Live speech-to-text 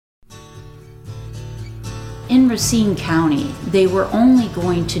in Racine County, they were only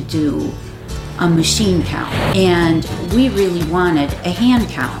going to do a machine count, and we really wanted a hand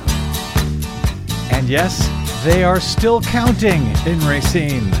count. And yes, they are still counting in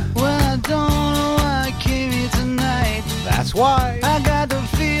Racine. Well, I don't know why I came here tonight. That's why. I got the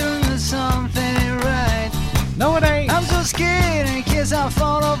feeling that something ain't right. No, it ain't. I'm so scared in case I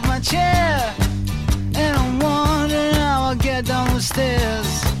fall off my chair. And I'm wondering how I'll get down the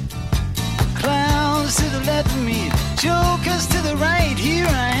stairs. Clowns to the left of me, jokers to the right. Here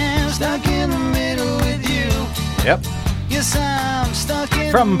I am, stuck in the middle with you. Yep. Yes, I'm stuck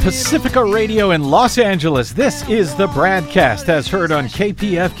in From the Pacifica Radio in Los Angeles, this is the BradCast, as heard on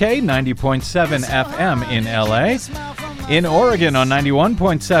KPFK 90.7 FM in LA. In Oregon on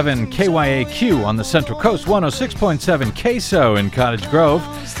 91.7 KYAQ on the Central Coast, 106.7 KSO in Cottage Grove.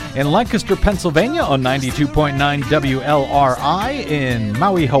 In Lancaster, Pennsylvania on 92.9 WLRI. In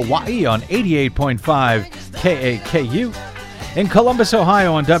Maui, Hawaii on 88.5 KAKU. In Columbus,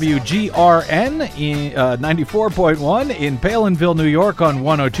 Ohio on WGRN 94.1. In Palinville, New York on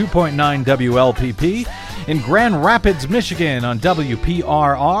 102.9 WLPP. In Grand Rapids, Michigan on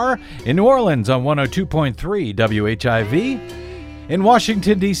WPRR. In New Orleans on 102.3 WHIV. In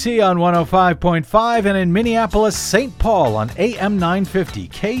Washington, D.C. on 105.5. And in Minneapolis, St. Paul on AM 950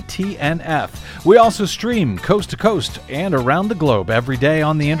 KTNF. We also stream coast to coast and around the globe every day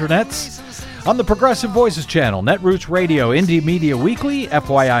on the internets. On the Progressive Voices channel, Netroots Radio, Indie Media Weekly,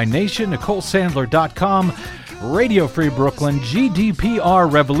 FYI Nation, NicoleSandler.com, Radio Free Brooklyn,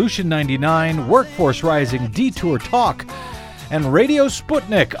 GDPR Revolution 99, Workforce Rising, Detour Talk, and Radio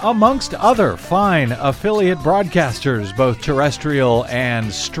Sputnik, amongst other fine affiliate broadcasters, both terrestrial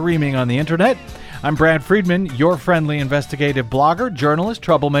and streaming on the internet. I'm Brad Friedman, your friendly investigative blogger, journalist,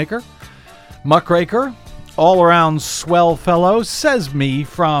 troublemaker, muckraker, all-around swell fellow, says me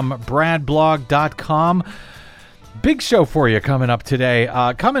from bradblog.com. Big show for you coming up today.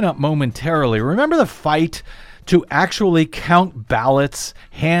 Coming up momentarily. Remember the fight to actually count ballots,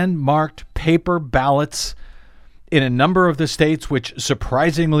 hand-marked paper ballots, in a number of the states which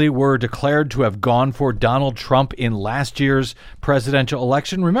surprisingly were declared to have gone for Donald Trump in last year's presidential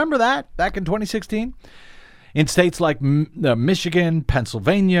election? Remember that back in 2016? In states like Michigan,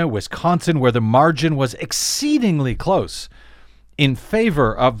 Pennsylvania, Wisconsin, where the margin was exceedingly close in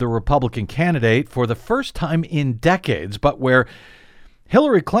favor of the Republican candidate for the first time in decades, but where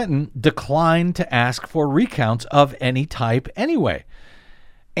Hillary Clinton declined to ask for recounts of any type anyway,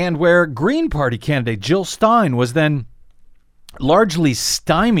 and where Green Party candidate Jill Stein was then largely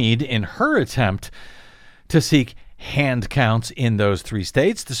stymied in her attempt to seek hand counts in those three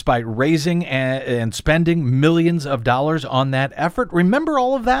states, despite raising and spending millions of dollars on that effort. Remember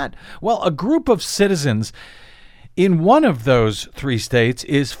all of that? Well, a group of citizens in one of those three states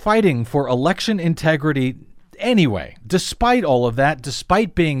is fighting for election integrity anyway, despite all of that,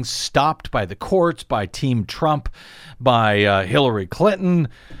 despite being stopped by the courts, by Team Trump, by Hillary Clinton.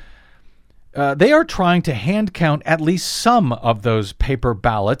 They are trying to hand count at least some of those paper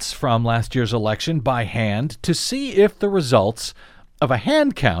ballots from last year's election by hand to see if the results of a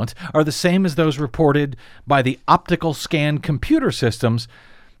hand count are the same as those reported by the optical scan computer systems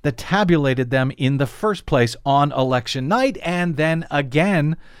that tabulated them in the first place on election night and then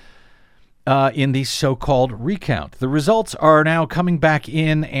again in the so-called recount. The results are now coming back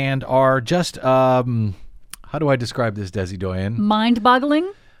in and are just, how do I describe this, Desi Doyen?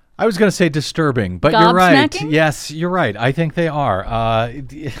 Mind-boggling? I was going to say disturbing, but you're right. Gobsmacking? Yes, you're right. I think they are.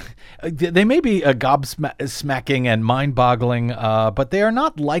 They may be gobsmacking and mind-boggling, but they are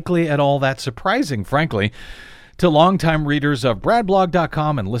not likely at all that surprising, frankly, to longtime readers of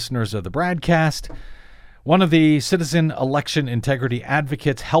BradBlog.com and listeners of the BradCast. One of the citizen election integrity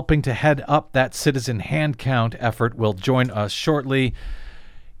advocates helping to head up that citizen hand count effort will join us shortly.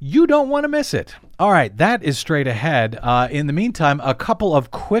 You don't want to miss it. All right, that is straight ahead. In the meantime, a couple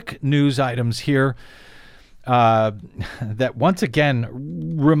of quick news items here that once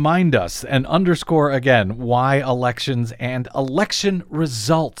again remind us and underscore again why elections and election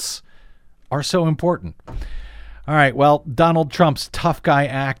results are so important. All right, well, Donald Trump's tough guy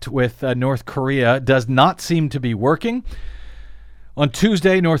act with North Korea does not seem to be working. On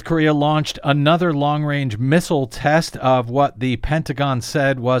Tuesday, North Korea launched another long-range missile test of what the Pentagon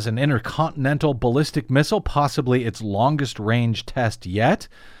said was an intercontinental ballistic missile, possibly its longest-range test yet,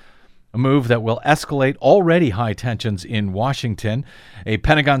 a move that will escalate already high tensions in Washington. A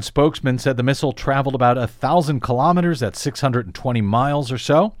Pentagon spokesman said the missile traveled about 1,000 kilometers, that's 620 miles or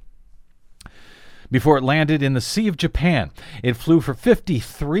so, before it landed in the Sea of Japan. It flew for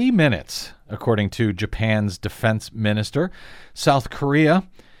 53 minutes, according to Japan's defense minister. South Korea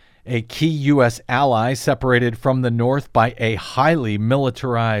a key U.S. ally separated from the North by a highly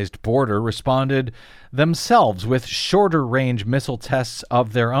militarized border, responded themselves with shorter-range missile tests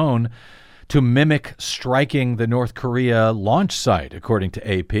of their own to mimic striking the North Korea launch site, according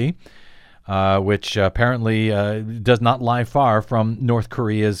to AP, which apparently does not lie far from North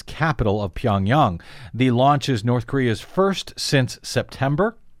Korea's capital of Pyongyang. The launch is North Korea's first since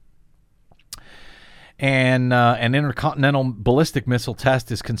September. And an intercontinental ballistic missile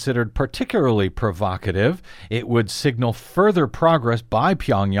test is considered particularly provocative. It would signal further progress by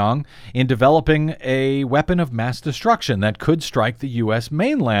Pyongyang in developing a weapon of mass destruction that could strike the U.S.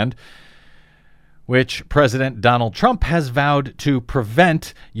 mainland, which President Donald Trump has vowed to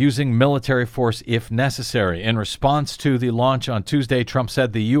prevent using military force if necessary. In response to the launch on Tuesday, Trump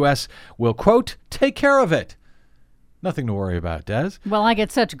said the U.S. will, quote, take care of it. Nothing to worry about, Des. Well, I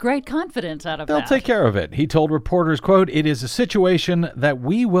get such great confidence out of that. They'll take care of it. He told reporters, quote, it is a situation that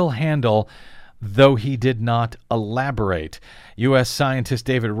we will handle, though he did not elaborate. U.S. scientist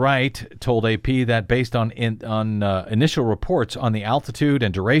David Wright told AP that based on initial reports on the altitude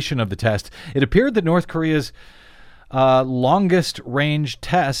and duration of the test, it appeared that North Korea's longest-range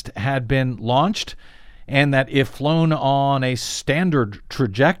test had been launched, and that if flown on a standard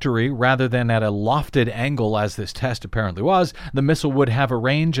trajectory rather than at a lofted angle, as this test apparently was, the missile would have a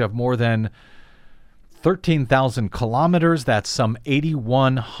range of more than 13,000 kilometers. That's some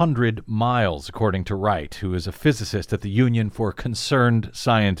 8,100 miles, according to Wright, who is a physicist at the Union for Concerned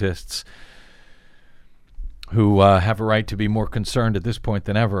Scientists, who have a right to be more concerned at this point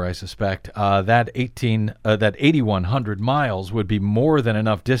than ever, I suspect. That 8,100 miles would be more than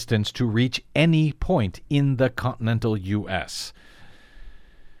enough distance to reach any point in the continental U.S.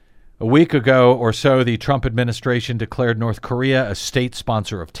 A week ago or so, the Trump administration declared North Korea a state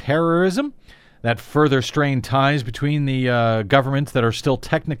sponsor of terrorism. That further strained ties between the governments that are still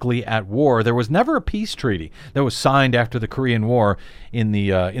technically at war. There was never a peace treaty that was signed after the Korean War in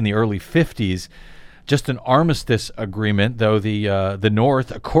the early 50s. Just an armistice agreement, though the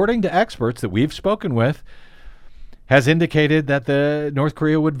North, according to experts that we've spoken with, has indicated that the North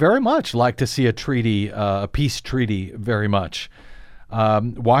Korea would very much like to see a treaty, a peace treaty, very much.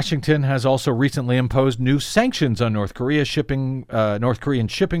 Washington has also recently imposed new sanctions on North Korean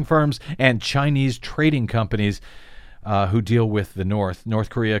shipping firms and Chinese trading companies who deal with the North.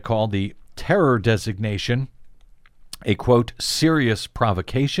 North Korea called the terror designation a, quote, serious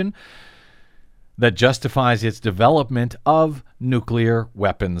provocation that justifies its development of nuclear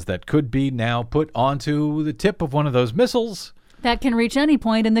weapons that could be now put onto the tip of one of those missiles that can reach any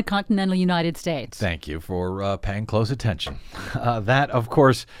point in the continental United States. Thank you for paying close attention. That, of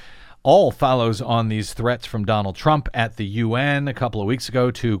course, all follows on these threats from Donald Trump at the UN a couple of weeks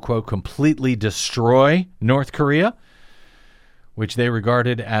ago to, quote, completely destroy North Korea, which they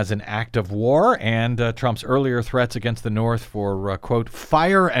regarded as an act of war, and Trump's earlier threats against the North for, quote,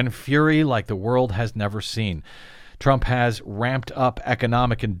 fire and fury like the world has never seen. Trump has ramped up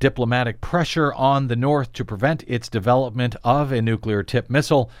economic and diplomatic pressure on the North to prevent its development of a nuclear-tipped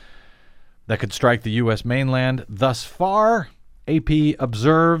missile that could strike the U.S. mainland. Thus far, AP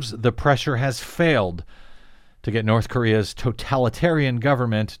observes the pressure has failed to get North Korea's totalitarian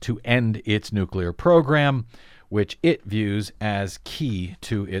government to end its nuclear program, which it views as key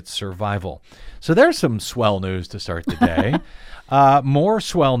to its survival. So there's some swell news to start the day. More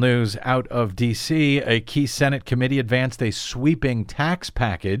swell news out of D.C. A key Senate committee advanced a sweeping tax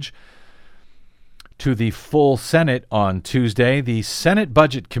package to the full Senate on Tuesday. The Senate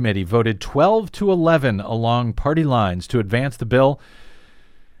Budget Committee voted 12-11 along party lines to advance the bill,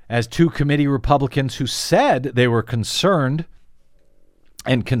 as two committee Republicans who said they were concerned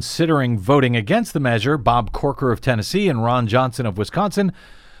and considering voting against the measure, Bob Corker of Tennessee and Ron Johnson of Wisconsin,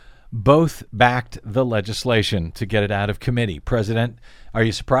 both backed the legislation to get it out of committee. President, are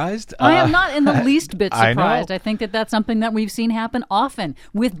you surprised? I am not in the least bit surprised. I think that that's something that we've seen happen often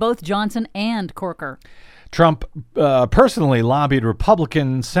with both Johnson and Corker. Trump personally lobbied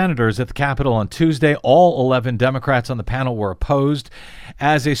Republican senators at the Capitol on Tuesday. All 11 Democrats on the panel were opposed.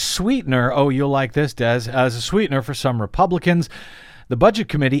 As a sweetener, oh, you'll like this, Des, as a sweetener for some Republicans, the Budget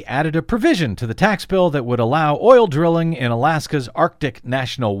Committee added a provision to the tax bill that would allow oil drilling in Alaska's Arctic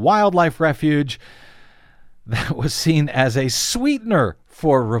National Wildlife Refuge. That was seen as a sweetener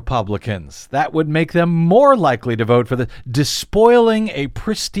for Republicans. That would make them more likely to vote for the despoiling a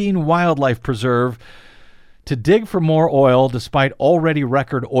pristine wildlife preserve to dig for more oil despite already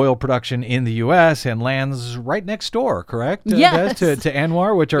record oil production in the U.S. and lands right next door, correct? Yes. Des, to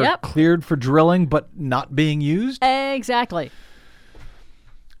ANWR, which are cleared for drilling but not being used? Exactly.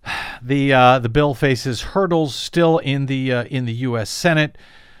 The bill faces hurdles still in the U.S. Senate,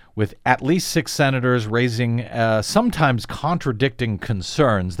 with at least 6 senators raising sometimes contradicting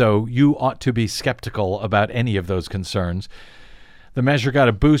concerns, though you ought to be skeptical about any of those concerns. The measure got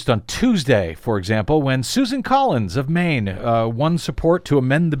a boost on Tuesday, for example, when Susan Collins of Maine won support to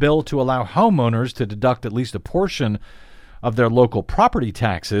amend the bill to allow homeowners to deduct at least a portion of their local property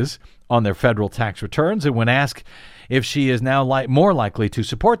taxes on their federal tax returns. And when asked if she is now more likely to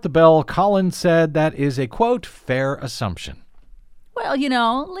support the bill, Collins said that is a, quote, fair assumption. Well,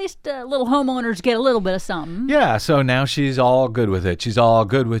 at least little homeowners get a little bit of something. Yeah, so now she's all good with it. She's all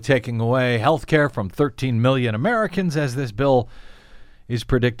good with taking away health care from 13 million Americans, as this bill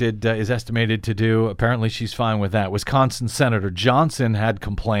is estimated to do. Apparently, she's fine with that. Wisconsin Senator Johnson had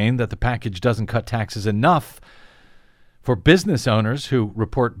complained that the package doesn't cut taxes enough for business owners who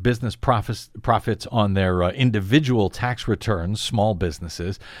report business profits on their individual tax returns, small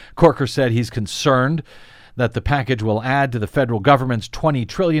businesses. Corker said he's concerned that the package will add to the federal government's $20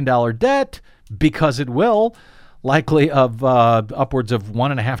 trillion debt, because it will, likely of upwards of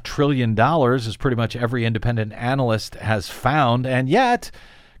 $1.5 trillion, as pretty much every independent analyst has found. And yet,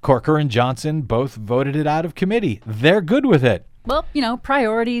 Corker and Johnson both voted it out of committee. They're good with it. Well,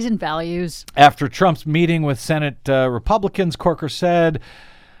 priorities and values. After Trump's meeting with Senate Republicans, Corker said,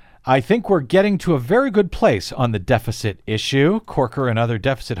 I think we're getting to a very good place on the deficit issue. Corker and other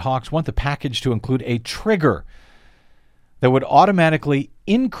deficit hawks want the package to include a trigger that would automatically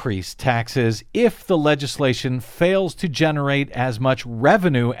increase taxes if the legislation fails to generate as much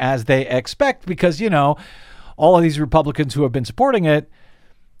revenue as they expect. Because, all of these Republicans who have been supporting it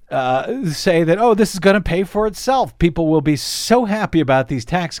say that, this is going to pay for itself. People will be so happy about these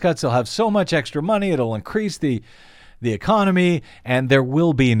tax cuts. They'll have so much extra money. It'll increase the economy, and there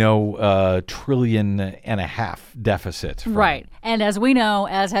will be no $1.5 trillion deficit. Right. And as we know,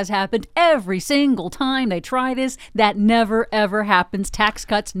 as has happened every single time they try this, that never, ever happens. Tax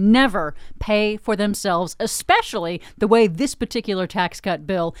cuts never pay for themselves, especially the way this particular tax cut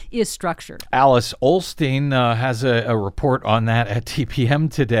bill is structured. Alice Olstein has a report on that at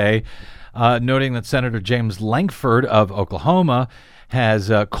TPM today, noting that Senator James Lankford of Oklahoma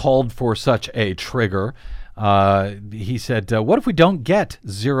has called for such a trigger. He said, what if we don't get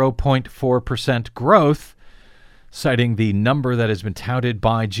 0.4% growth, citing the number that has been touted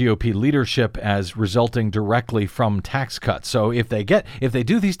by GOP leadership as resulting directly from tax cuts. So if they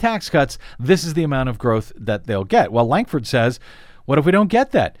do these tax cuts, this is the amount of growth that they'll get. Well, Lankford says, what if we don't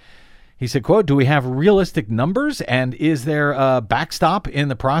get that? He said, quote, do we have realistic numbers, and is there a backstop in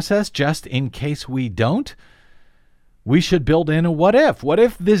the process just in case we don't? We should build in a what if. What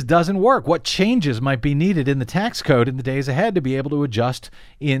if this doesn't work? What changes might be needed in the tax code in the days ahead to be able to adjust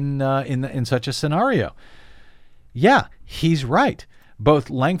in such a scenario? Yeah, he's right. Both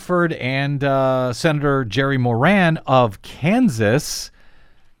Lankford and Senator Jerry Moran of Kansas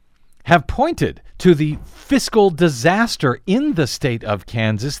have pointed to the fiscal disaster in the state of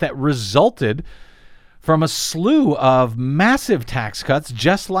Kansas that resulted from a slew of massive tax cuts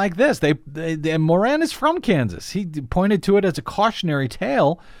just like this. Moran is from Kansas. He pointed to it as a cautionary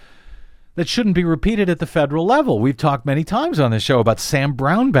tale that shouldn't be repeated at the federal level. We've talked many times on this show about Sam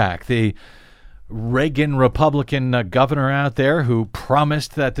Brownback, the Reagan Republican governor out there who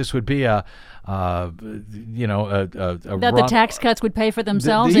promised that this would be that the tax cuts would pay for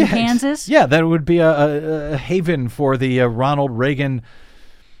themselves in Kansas? Yeah, that it would be a haven for the Ronald Reagan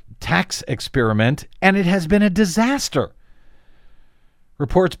tax experiment, and it has been a disaster.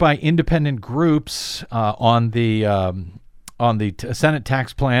 Reports by independent groups on the Senate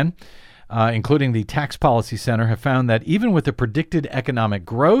tax plan, including the Tax Policy Center, have found that even with the predicted economic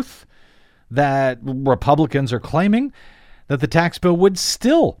growth that Republicans are claiming, that the tax bill would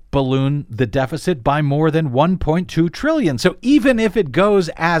still balloon the deficit by more than $1.2 trillion. So even if it goes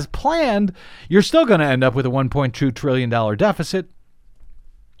as planned, you're still going to end up with a $1.2 trillion deficit.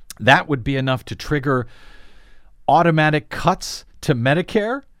 That would be enough to trigger automatic cuts to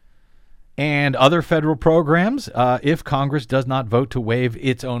Medicare and other federal programs if Congress does not vote to waive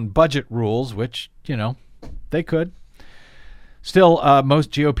its own budget rules, which, they could. Still, most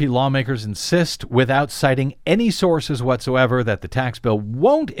GOP lawmakers insist, without citing any sources whatsoever, that the tax bill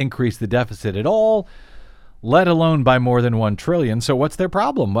won't increase the deficit at all, let alone by more than $1 trillion. So what's their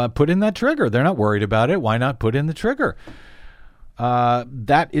problem? Put in that trigger. They're not worried about it. Why not put in the trigger?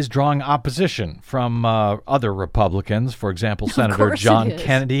 That is drawing opposition from other Republicans. For example, Senator John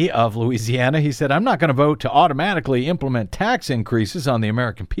Kennedy of Louisiana. He said, I'm not going to vote to automatically implement tax increases on the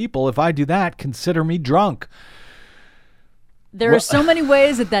American people. If I do that, consider me drunk. There are so many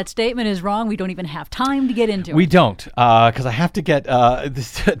ways that statement is wrong. We don't even have time to get into it. We don't, because I have to get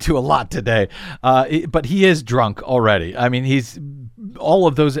to a lot today. But he is drunk already. I mean, all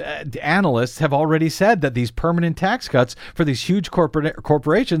of those analysts have already said that these permanent tax cuts for these huge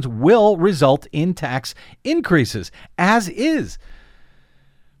corporations will result in tax increases, as is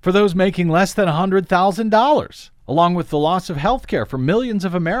for those making less than $100,000. Along with the loss of health care for millions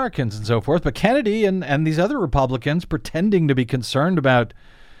of Americans and so forth. But Kennedy and these other Republicans pretending to be concerned about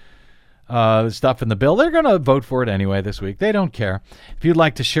the stuff in the bill, they're going to vote for it anyway this week. They don't care. If you'd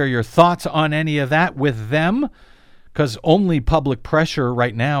like to share your thoughts on any of that with them, because only public pressure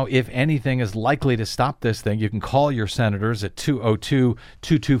right now, if anything, is likely to stop this thing, you can call your senators at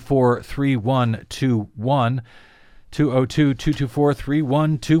 202-224-3121,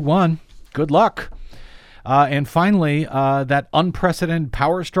 202-224-3121. Good luck. And finally, that unprecedented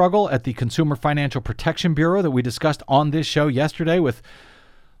power struggle at the Consumer Financial Protection Bureau that we discussed on this show yesterday with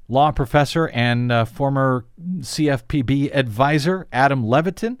law professor and former CFPB advisor Adam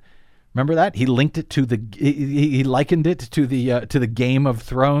Levitin. Remember that? He linked it to he likened it to the Game of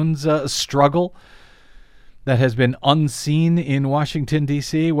Thrones struggle that has been unseen in Washington,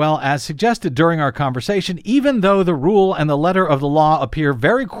 D.C. Well, as suggested during our conversation, even though the rule and the letter of the law appear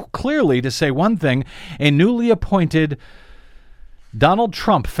very clearly to say one thing, a newly appointed Donald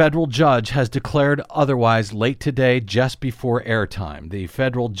Trump federal judge has declared otherwise late today, just before airtime. The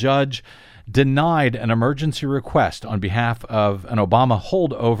federal judge denied an emergency request on behalf of an Obama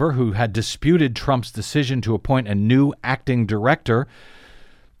holdover who had disputed Trump's decision to appoint a new acting director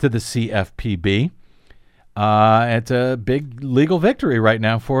to the CFPB. It's a big legal victory right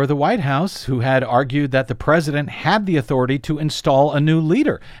now for the White House, who had argued that the president had the authority to install a new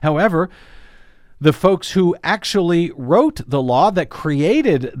leader. However, the folks who actually wrote the law that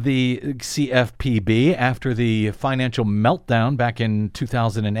created the CFPB after the financial meltdown back in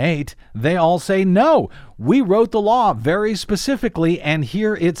 2008, they all say, no, we wrote the law very specifically, and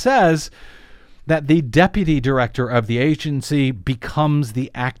here it says that the deputy director of the agency becomes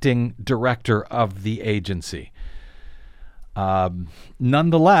the acting director of the agency.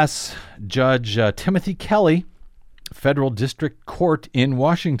 Nonetheless, Judge Timothy Kelly, Federal District Court in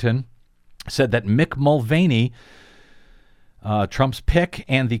Washington, said that Mick Mulvaney, Trump's pick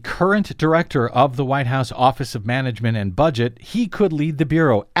and the current director of the White House Office of Management and Budget, he could lead the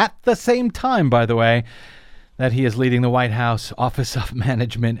Bureau at the same time, by the way, that he is leading the White House Office of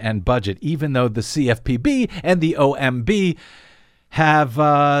Management and Budget, even though the CFPB and the OMB have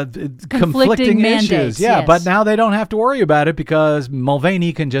conflicting issues. Yeah, yes. But now they don't have to worry about it because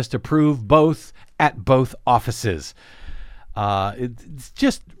Mulvaney can just approve both at both offices. It's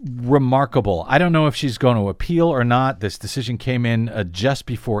just remarkable. I don't know if she's going to appeal or not. This decision came in just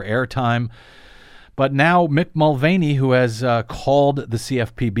before airtime. But now Mick Mulvaney, who has called the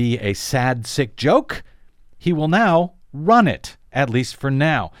CFPB a sad, sick joke, he will now run it, at least for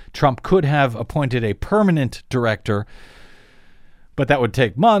now. Trump could have appointed a permanent director, but that would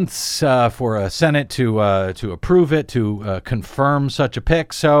take months for a Senate to approve it, to confirm such a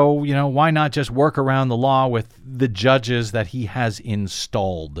pick. So, why not just work around the law with the judges that he has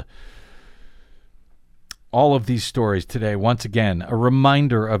installed? All of these stories today, once again, a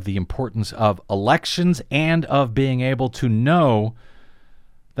reminder of the importance of elections and of being able to know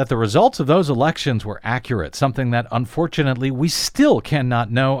that the results of those elections were accurate, something that, unfortunately, we still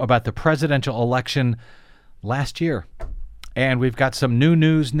cannot know about the presidential election last year. And we've got some new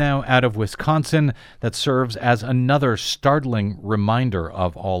news now out of Wisconsin that serves as another startling reminder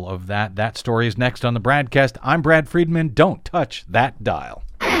of all of that. That story is next on the BradCast. I'm Brad Friedman. Don't touch that dial.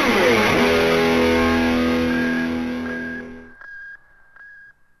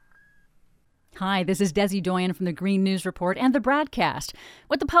 Hi, this is Desi Doyen from the Green News Report and the BradCast.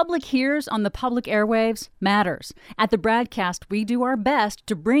 What the public hears on the public airwaves matters. At the BradCast, we do our best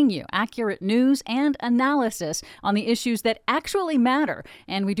to bring you accurate news and analysis on the issues that actually matter,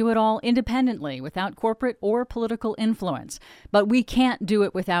 and we do it all independently, without corporate or political influence. But we can't do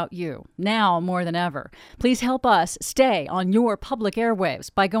it without you, now more than ever. Please help us stay on your public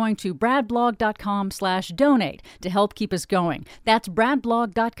airwaves by going to bradblog.com/donate to help keep us going. That's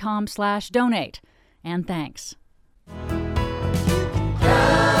bradblog.com/donate. And thanks.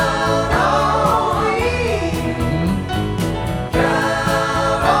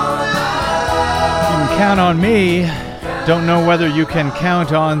 Count on me. Don't know whether you can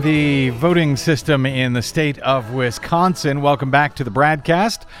count on the voting system in the state of Wisconsin. Welcome back to the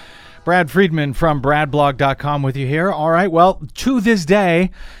BradCast. Brad Friedman from bradblog.com with you here. All right, well, to this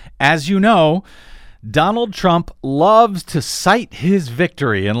day, as you know, Donald Trump loves to cite his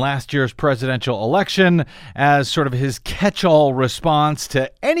victory in last year's presidential election as sort of his catch-all response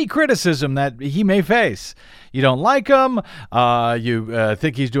to any criticism that he may face. You don't like him, you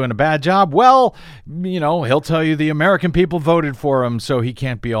think he's doing a bad job, well, he'll tell you the American people voted for him, so he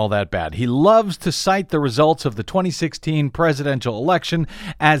can't be all that bad. He loves to cite the results of the 2016 presidential election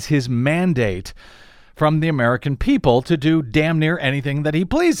as his mandate from the American people to do damn near anything that he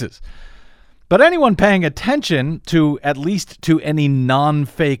pleases. But anyone paying attention to at least to any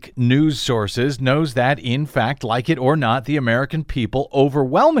non-fake news sources knows that, in fact, like it or not, the American people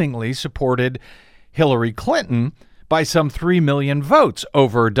overwhelmingly supported Hillary Clinton by some 3 million votes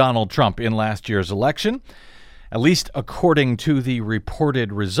over Donald Trump in last year's election, at least according to the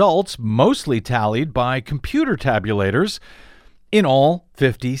reported results, mostly tallied by computer tabulators in all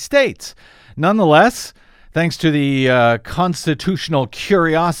 50 states. Nonetheless, thanks to the constitutional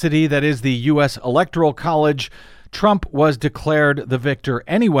curiosity that is the U.S. Electoral College, Trump was declared the victor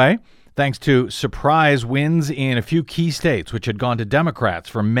anyway, thanks to surprise wins in a few key states, which had gone to Democrats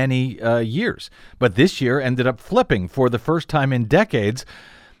for many years. But this year ended up flipping for the first time in decades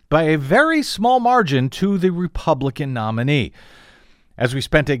by a very small margin to the Republican nominee. As we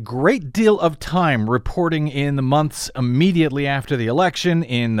spent a great deal of time reporting in the months immediately after the election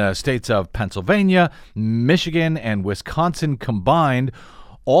in the states of Pennsylvania, Michigan, and Wisconsin combined,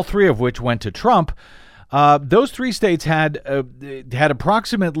 all three of which went to Trump, those three states had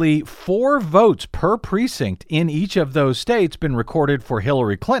approximately 4 votes per precinct in each of those states been recorded for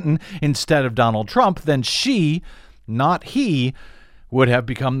Hillary Clinton instead of Donald Trump, then she, not he, would have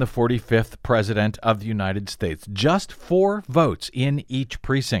become the 45th president of the United States. Just 4 votes in each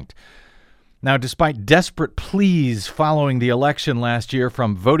precinct. Now, despite desperate pleas following the election last year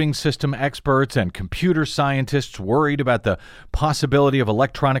from voting system experts and computer scientists worried about the possibility of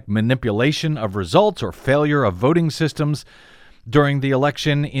electronic manipulation of results or failure of voting systems during the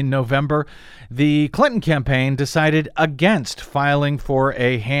election in November, the Clinton campaign decided against filing for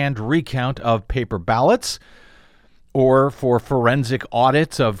a hand recount of paper ballots or for forensic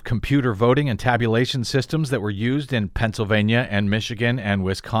audits of computer voting and tabulation systems that were used in Pennsylvania and Michigan and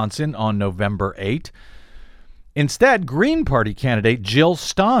Wisconsin on November 8. Instead, Green Party candidate Jill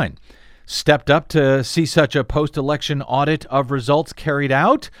Stein stepped up to see such a post-election audit of results carried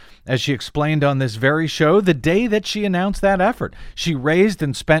out, as she explained on this very show the day that she announced that effort. She raised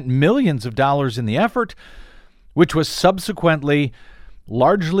and spent millions of dollars in the effort, which was subsequently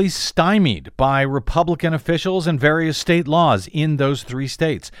largely stymied by Republican officials and various state laws in those 3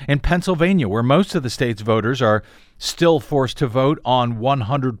 states. In Pennsylvania, where most of the state's voters are still forced to vote on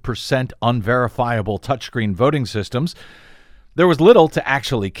 100% unverifiable touchscreen voting systems, there was little to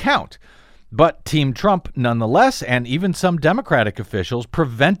actually count. But Team Trump, nonetheless, and even some Democratic officials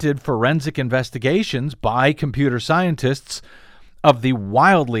prevented forensic investigations by computer scientists of the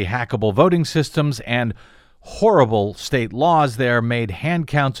wildly hackable voting systems, and horrible state laws there made hand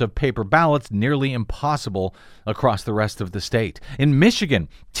counts of paper ballots nearly impossible across the rest of the state. In Michigan,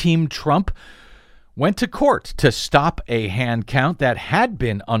 Team Trump went to court to stop a hand count that had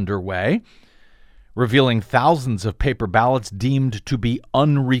been underway, revealing thousands of paper ballots deemed to be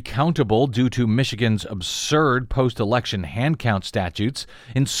unrecountable due to Michigan's absurd post-election hand count statutes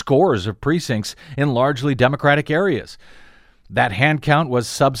in scores of precincts in largely Democratic areas. That hand count was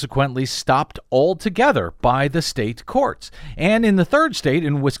subsequently stopped altogether by the state courts. And in the third state,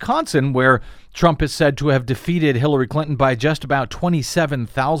 in Wisconsin, where Trump is said to have defeated Hillary Clinton by just about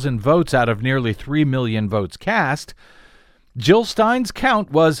 27,000 votes out of nearly 3 million votes cast, Jill Stein's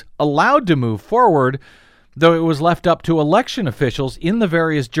count was allowed to move forward, though it was left up to election officials in the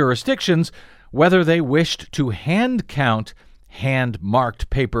various jurisdictions whether they wished to hand count hand-marked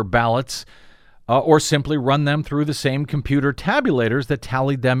paper ballots or simply run them through the same computer tabulators that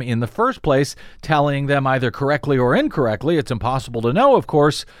tallied them in the first place, tallying them either correctly or incorrectly. It's impossible to know, of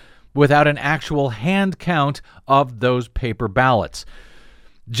course, without an actual hand count of those paper ballots.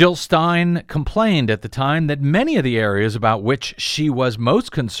 Jill Stein complained at the time that many of the areas about which she was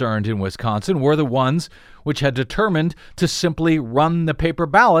most concerned in Wisconsin were the ones which had determined to simply run the paper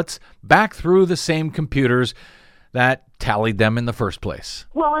ballots back through the same computers that tallied them in the first place.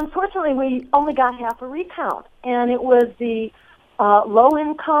 Well, unfortunately, we only got half a recount, and it was the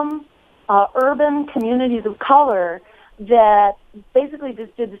low-income, urban communities of color that basically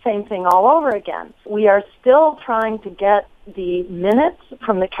just did the same thing all over again. We are still trying to get the minutes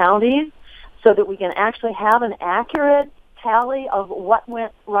from the counties so that we can actually have an accurate tally of what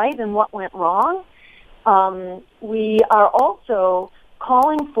went right and what went wrong. We are also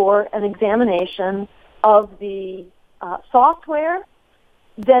calling for an examination of the software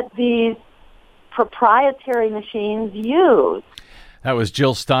that these proprietary machines used. That was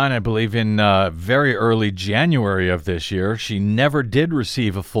Jill Stein, I believe, in very early January of this year. She never did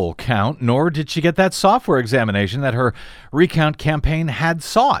receive a full count, nor did she get that software examination that her recount campaign had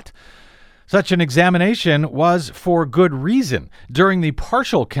sought. Such an examination was for good reason. During the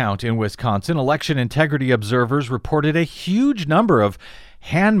partial count in Wisconsin, election integrity observers reported a huge number of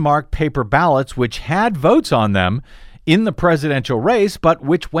hand-marked paper ballots which had votes on them in the presidential race, but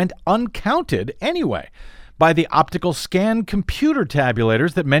which went uncounted anyway by the optical scan computer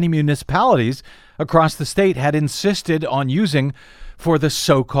tabulators that many municipalities across the state had insisted on using for the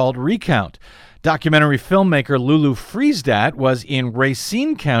so-called recount. Documentary filmmaker Lulu Friesdat was in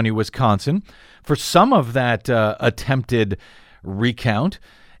Racine County, Wisconsin, for some of that attempted recount,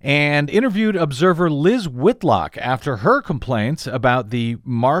 and interviewed observer Liz Whitlock after her complaints about the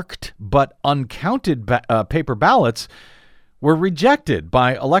marked but uncounted paper ballots were rejected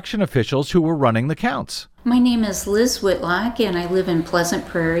by election officials who were running the counts. My name is Liz Whitlock, and I live in Pleasant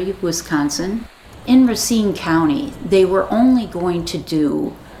Prairie, Wisconsin. In Racine County, they were only going to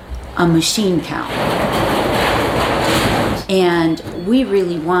do a machine count. And we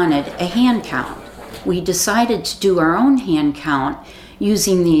really wanted a hand count. We decided to do our own hand count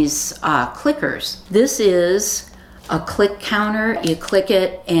using these clickers. This is a click counter. You click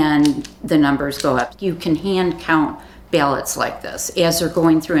it and the numbers go up. You can hand count ballots like this as they're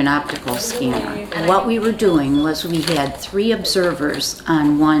going through an optical scanner. What we were doing was we had 3 observers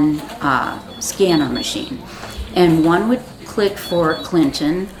on one scanner machine, and one would click for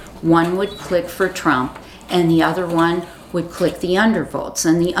Clinton, one would click for Trump, and the other one would click the undervotes.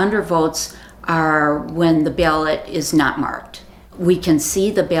 And the undervotes are when the ballot is not marked. We can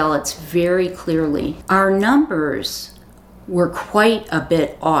see the ballots very clearly. Our numbers were quite a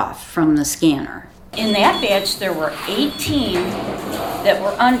bit off from the scanner. In that batch, there were 18 that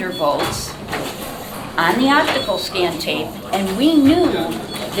were undervotes on the optical scan tape, and we knew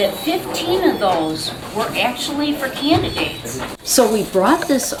that 15 of those were actually for candidates. So we brought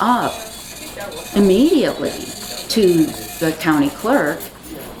this up immediately to the county clerk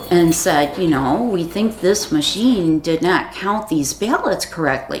and said, we think this machine did not count these ballots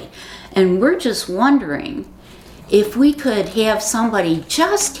correctly. And we're just wondering if we could have somebody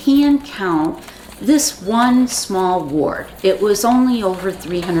just hand count this one small ward. It was only over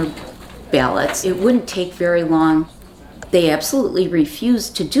 300 ballots. It wouldn't take very long. They absolutely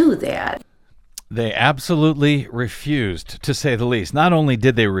refused to do that. They absolutely refused, to say the least. Not only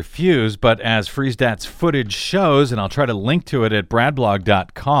did they refuse, but as Friesdat's footage shows, and I'll try to link to it at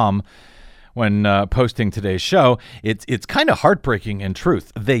bradblog.com when posting today's show, it's kind of heartbreaking in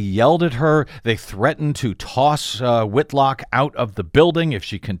truth. They yelled at her. They threatened to toss Whitlock out of the building if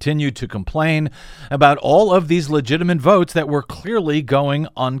she continued to complain about all of these legitimate votes that were clearly going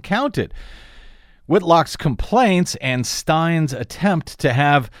uncounted. Whitlock's complaints and Stein's attempt to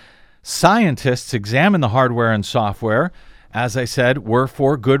have scientists examine the hardware and software, as I said, were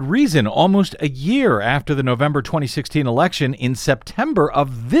for good reason. Almost a year after the November 2016 election, in September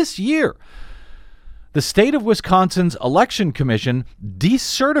of this year, the state of Wisconsin's Election Commission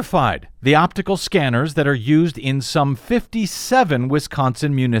decertified the optical scanners that are used in some 57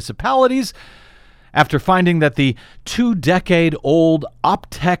 Wisconsin municipalities after finding that the 2-decade-old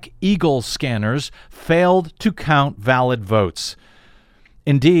Optech Eagle scanners failed to count valid votes.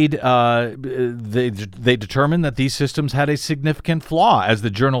 Indeed, they determined that these systems had a significant flaw, as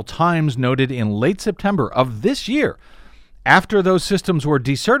the Journal Times noted in late September of this year. After those systems were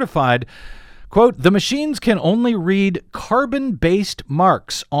decertified, quote, the machines can only read carbon-based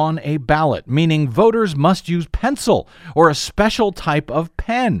marks on a ballot, meaning voters must use pencil or a special type of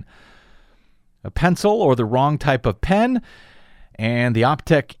pen. A pencil or the wrong type of pen, and the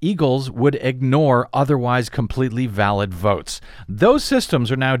Optech Eagles would ignore otherwise completely valid votes. Those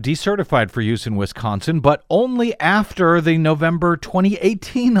systems are now decertified for use in Wisconsin, but only after the November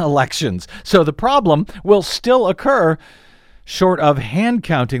 2018 elections. So the problem will still occur short of hand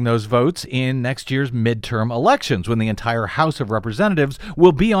counting those votes in next year's midterm elections, when the entire House of Representatives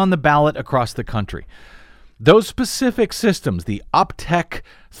will be on the ballot across the country. Those specific systems, the Optech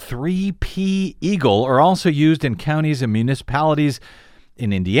 3P Eagle, are also used in counties and municipalities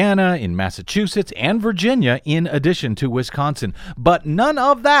in Indiana, in Massachusetts, and Virginia, in addition to Wisconsin. But none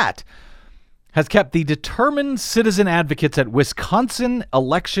of that has kept the determined citizen advocates at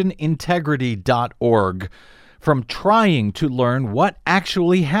WisconsinElectionIntegrity.org from trying to learn what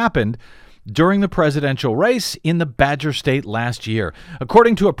actually happened during the presidential race in the Badger State last year.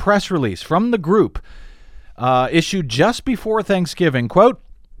 According to a press release from the group, issued just before Thanksgiving, quote,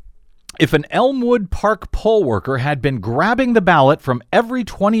 If an Elmwood Park poll worker had been grabbing the ballot from every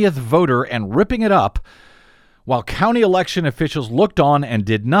 20th voter and ripping it up, while county election officials looked on and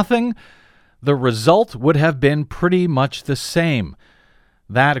did nothing, the result would have been pretty much the same.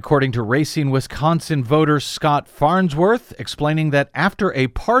 That, according to Racine, Wisconsin voter Scott Farnsworth, explaining that after a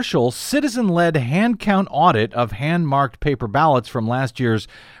partial citizen-led hand count audit of hand-marked paper ballots from last year's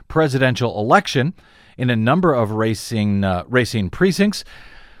presidential election in a number of Racine precincts,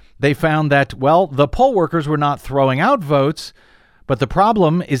 they found that, well, the poll workers were not throwing out votes, but the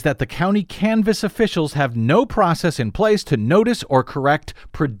problem is that the county canvass officials have no process in place to notice or correct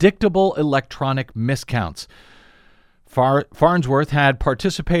predictable electronic miscounts. Farnsworth had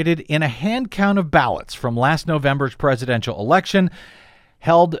participated in a hand count of ballots from last November's presidential election,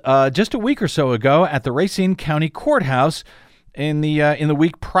 held just a week or so ago at the Racine County Courthouse in the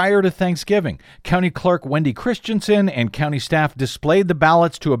week prior to Thanksgiving. County Clerk Wendy Christensen and county staff displayed the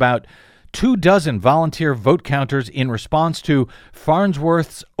ballots to about 24 volunteer vote counters in response to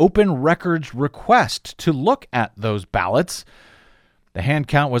Farnsworth's open records request to look at those ballots. The hand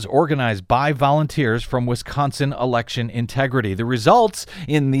count was organized by volunteers from Wisconsin Election Integrity. The results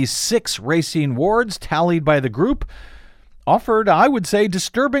in these 6 Racine wards tallied by the group offered, I would say,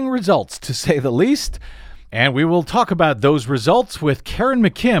 disturbing results, to say the least. And we will talk about those results with Karen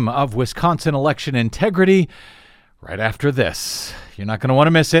McKim of Wisconsin Election Integrity right after this. You're not going to want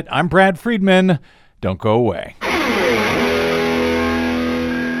to miss it. I'm Brad Friedman. Don't go away.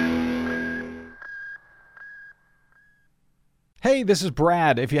 Hey, this is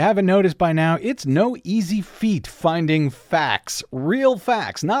Brad. If you haven't noticed by now, it's no easy feat finding facts, real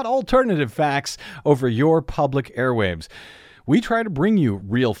facts, not alternative facts, over your public airwaves. We try to bring you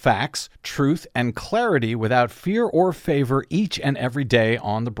real facts, truth, and clarity without fear or favor each and every day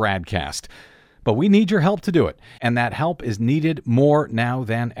on the BradCast. But we need your help to do it, and that help is needed more now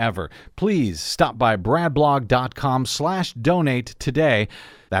than ever. Please stop by bradblog.com/donate today.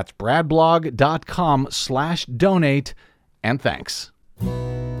 That's bradblog.com/donate, and thanks.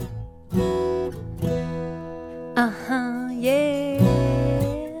 Yeah.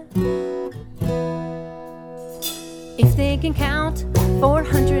 If they can count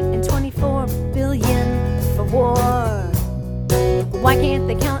 424 billion for war, why can't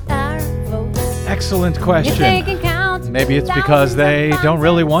they count our votes? Excellent question. If they can count, maybe it's because they don't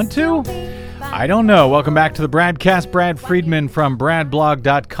really want to? I don't know. Welcome back to the BradCast. Brad Friedman from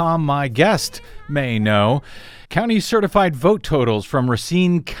bradblog.com. My guest may know. County certified vote totals from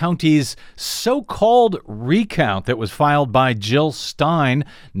Racine County's so-called recount that was filed by Jill Stein,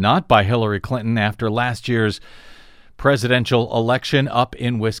 not by Hillary Clinton, after last year's presidential election up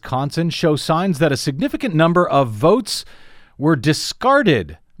in Wisconsin, show signs that a significant number of votes were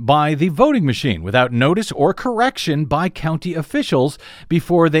discarded by the voting machine without notice or correction by county officials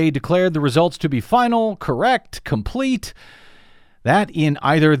before they declared the results to be final, correct, complete. That in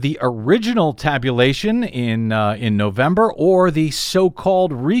either the original tabulation in November or the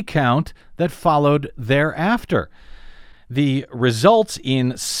so-called recount that followed thereafter. The results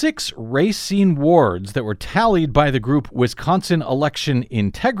in 6 Racine wards that were tallied by the group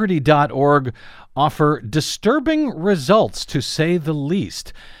WisconsinElectionIntegrity.org offer disturbing results, to say the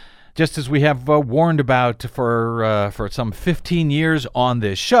least. Just as we have warned about for some 15 years on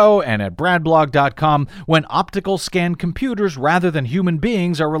this show and at bradblog.com, when optical scan computers rather than human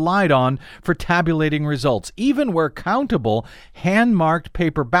beings are relied on for tabulating results, even where countable hand-marked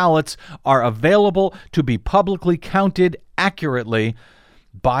paper ballots are available to be publicly counted accurately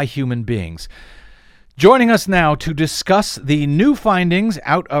by human beings. Joining us now to discuss the new findings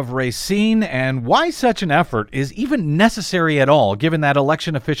out of Racine and why such an effort is even necessary at all, given that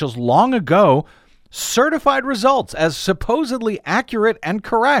election officials long ago certified results as supposedly accurate and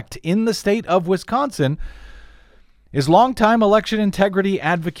correct in the state of Wisconsin, is longtime election integrity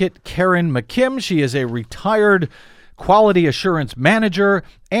advocate Karen McKim. She is a retired quality assurance manager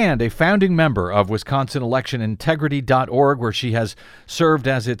and a founding member of WisconsinElectionIntegrity.org, where she has served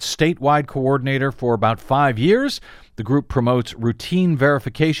as its statewide coordinator for about 5 years. The group promotes routine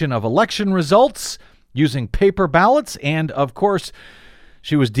verification of election results using paper ballots, and, of course,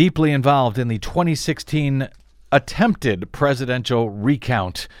 she was deeply involved in the 2016 attempted presidential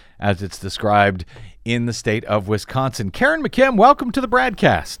recount, as it's described in the state of Wisconsin. Karen McKim, welcome to the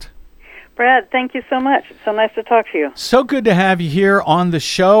BradCast. Brad, thank you so much. It's so nice to talk to you. So good to have you here on the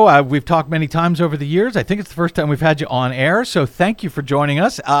show. We've talked many times over the years. I think it's the first time we've had you on air, so thank you for joining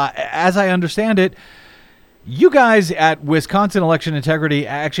us. As I understand it, you guys at Wisconsin Election Integrity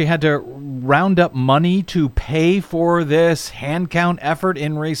actually had to round up money to pay for this hand count effort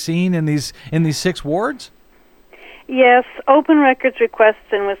in Racine in these 6 wards? Yes, open records requests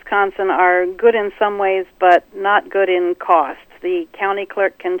in Wisconsin are good in some ways, but not good in costs. The county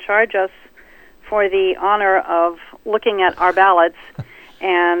clerk can charge us for the honor of looking at our ballots,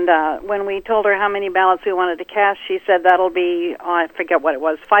 and when we told her how many ballots we wanted to cast, she said that'll be, I forget what it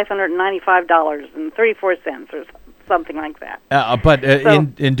was, $595.34 or something like that. But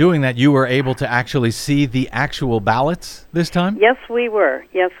in doing that, you were able to actually see the actual ballots this time? Yes, we were.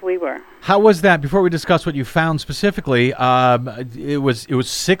 Yes, we were. How was that? Before we discuss what you found specifically, it was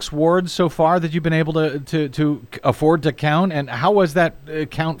 6 wards so far that you've been able to afford to count, and how was that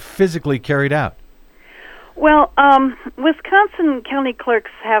count physically carried out? Well, Wisconsin county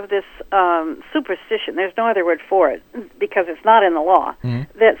clerks have this superstition, there's no other word for it, because it's not in the law,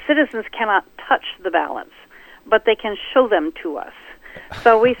 that citizens cannot touch the ballots, but they can show them to us.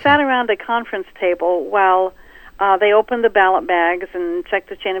 So we sat around a conference table while they opened the ballot bags and checked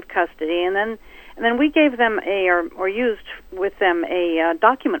the chain of custody, and then we gave them or used with them a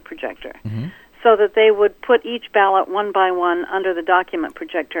document projector, so that they would put each ballot one by one under the document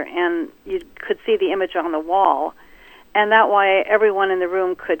projector, and you could see the image on the wall, and that way everyone in the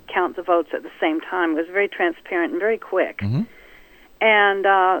room could count the votes at the same time. It was very transparent and very quick. And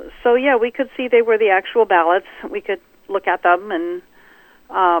so, yeah, we could see they were the actual ballots. We could look at them, and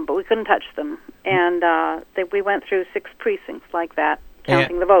but we couldn't touch them. And we went through 6 precincts like that,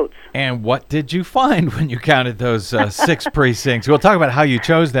 counting the votes. And what did you find when you counted those 6 precincts? We'll talk about how you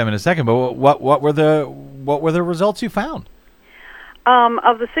chose them in a second, but what were the results you found?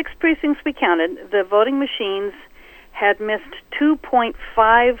 Of the 6 precincts we counted, the voting machines had missed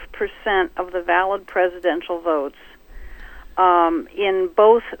 2.5% of the valid presidential votes on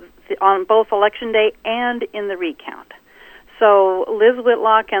both Election Day and in the recount. So Liz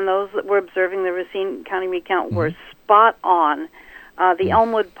Whitlock and those that were observing the Racine County recount were spot on. The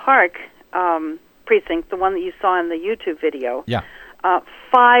Elmwood Park precinct, the one that you saw in the YouTube video,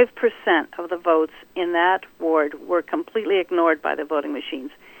 5% of the votes in that ward were completely ignored by the voting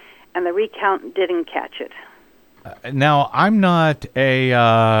machines, and the recount didn't catch it. Now, I'm not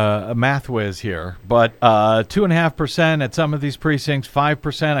a math whiz here, but 2.5% at some of these precincts,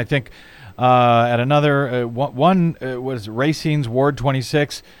 5%, I think, at another, one was Racine's Ward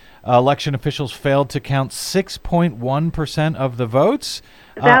 26, election officials failed to count 6.1% of the votes.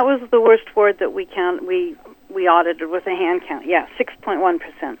 That was the worst ward that we audited with a hand count. Yeah,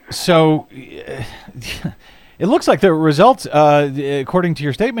 6.1%. So it looks like the results, according to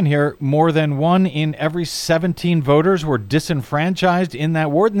your statement here, more than 1 in every 17 voters were disenfranchised in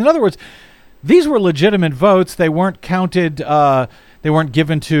that ward. In other words, these were legitimate votes. They weren't counted. They weren't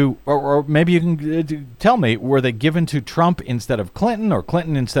given to, or maybe you can tell me, were they given to Trump instead of Clinton or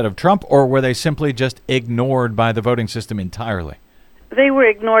Clinton instead of Trump, or were they simply just ignored by the voting system entirely? They were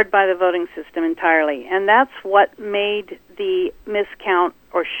ignored by the voting system entirely, and that's what made the miscount,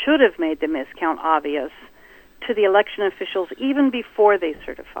 or should have made the miscount, obvious to the election officials even before they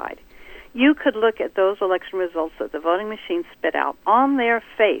certified. You could look at those election results that the voting machine spit out on their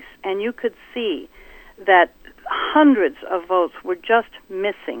face, and you could see that hundreds of votes were just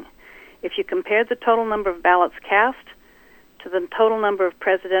missing. If you compared the total number of ballots cast to the total number of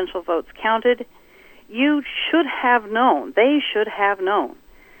presidential votes counted, you should have known, they should have known,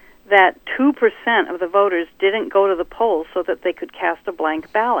 that 2% of the voters didn't go to the polls so that they could cast a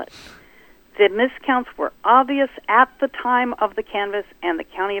blank ballot. The miscounts were obvious at the time of the canvass, and the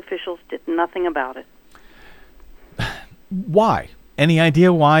county officials did nothing about it. Why? Any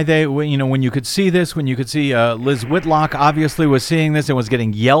idea why they, when you could see this, when you could see Liz Whitlock obviously was seeing this and was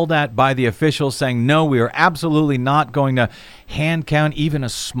getting yelled at by the officials saying, no, we are absolutely not going to hand count even a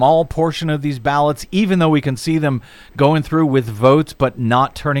small portion of these ballots, even though we can see them going through with votes but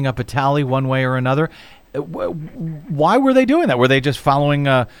not turning up a tally one way or another. Why were they doing that? Were they just following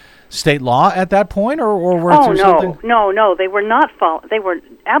state law at that point, or was there something? No, they were not. They were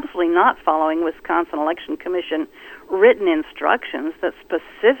absolutely not following Wisconsin Election Commission written instructions that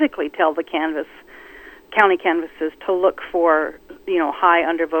specifically tell the county canvases to look for high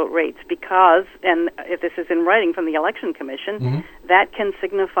undervote rates, because, and if this is in writing from the Election Commission, that can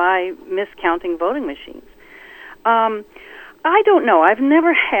signify miscounting voting machines. I don't know. I've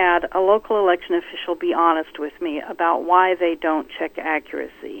never had a local election official be honest with me about why they don't check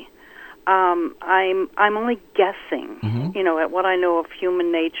accuracy. I'm only guessing, at what I know of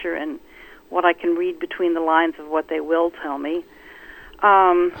human nature and what I can read between the lines of what they will tell me.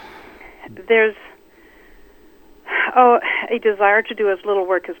 There's a desire to do as little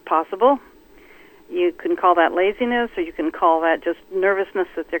work as possible. You can call that laziness, or you can call that just nervousness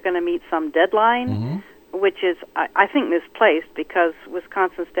that they're going to meet some deadline. which is, I think, misplaced because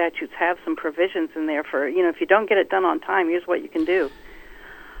Wisconsin statutes have some provisions in there for, if you don't get it done on time, here's what you can do.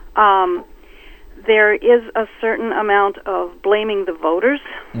 There is a certain amount of blaming the voters.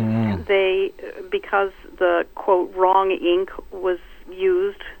 Because the, quote, wrong ink was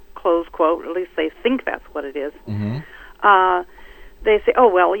used, close quote, at least they think that's what it is. They say, oh,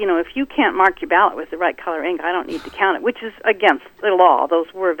 well, if you can't mark your ballot with the right color ink, I don't need to count it, which is against the law.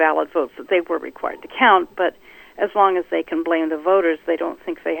 Those were valid votes that they were required to count, but as long as they can blame the voters, they don't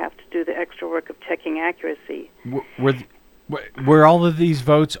think they have to do the extra work of checking accuracy. Were all of these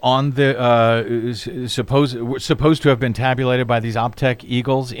votes on the supposed to have been tabulated by these Optech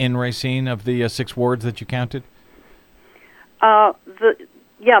Eagles in Racine of the 6 wards that you counted?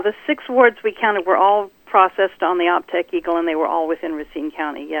 The 6 wards we counted were all processed on the Optech Eagle, and they were all within Racine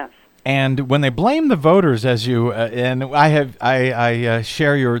County. Yes. And when they blame the voters, as you and I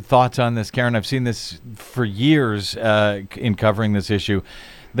share your thoughts on this, Karen. I've seen this for years in covering this issue.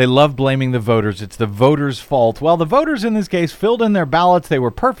 They love blaming the voters. It's the voters' fault. Well, the voters in this case filled in their ballots. They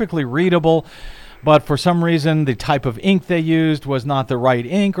were perfectly readable, but for some reason the type of ink they used was not the right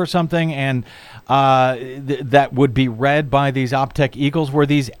ink or something, and that would be read by these Optech Eagles. Were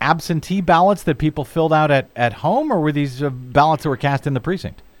these absentee ballots that people filled out at home, or were these ballots that were cast in the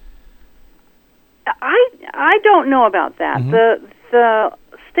precinct? I don't know about that. The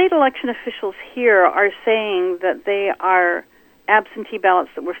state election officials here are saying that they are absentee ballots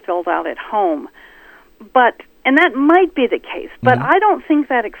that were filled out at home. And that might be the case, but I don't think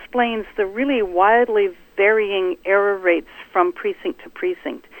that explains the really widely varying error rates from precinct to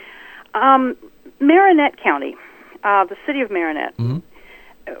precinct. Marinette County, the city of Marinette,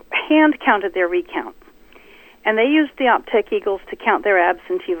 hand counted their recount, and they used the Optech Eagles to count their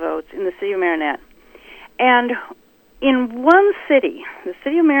absentee votes in the city of Marinette. And in one city, the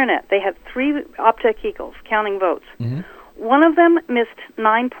city of Marinette, they had 3 Optech Eagles counting votes. One of them missed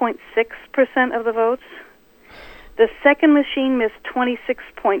 9.6% of the votes. The second machine missed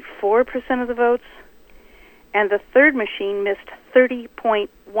 26.4% of the votes. And the third machine missed 30.1%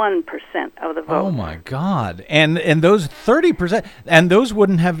 of the votes. Oh, my God. And those 30%, and those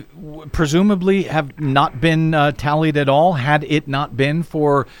wouldn't have, presumably, have not been tallied at all had it not been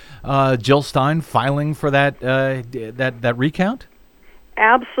for Jill Stein filing for that recount?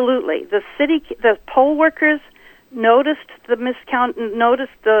 Absolutely. The poll workers noticed the miscount,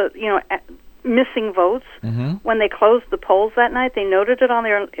 noticed the missing votes when they closed the polls that night. They noted it on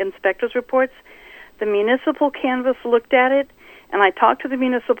their inspectors' reports. The municipal canvass looked at it, and I talked to the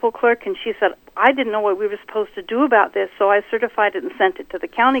municipal clerk, and she said, I didn't know what we were supposed to do about this, so I certified it and sent it to the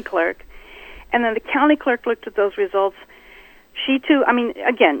county clerk. And then the county clerk looked at those results. She, too,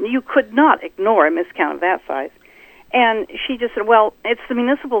 again, you could not ignore a miscount of that size. And she just said, well, it's the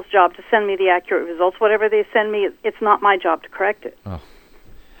municipal's job to send me the accurate results. Whatever they send me, it's not my job to correct it. Oh.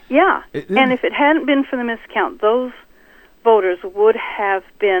 Yeah. And if it hadn't been for the miscount, those voters would have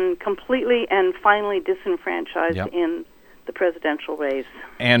been completely and finally disenfranchised in the presidential race.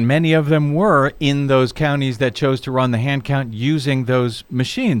 And many of them were in those counties that chose to run the hand count using those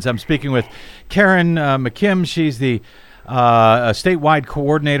machines. I'm speaking with Karen McKim. She's the a statewide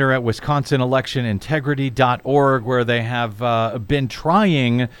coordinator at WisconsinElectionIntegrity.org, where they have been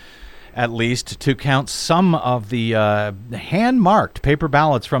trying, at least, to count some of the hand-marked paper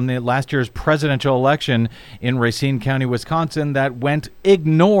ballots from the last year's presidential election in Racine County, Wisconsin, that went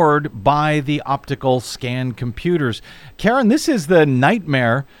ignored by the optical scan computers. Karen, this is the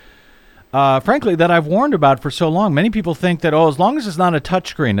nightmare, frankly, that I've warned about for so long. Many people think that, as long as it's not a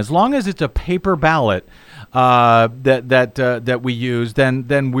touchscreen, as long as it's a paper ballot that we use,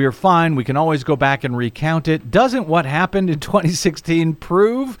 then we're fine. We can always go back and recount it. Doesn't what happened in 2016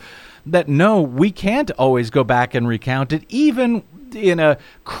 prove that no, we can't always go back and recount it, even in a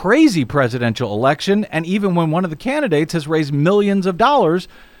crazy presidential election, and even when one of the candidates has raised millions of dollars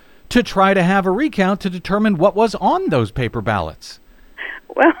to try to have a recount to determine what was on those paper ballots?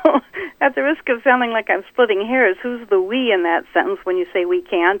 Well, at the risk of sounding like I'm splitting hairs, who's the we in that sentence when you say we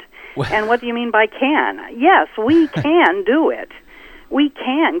can't? And what do you mean by can? Yes, we can do it. We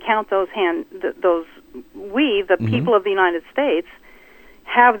can count those the people of the United States,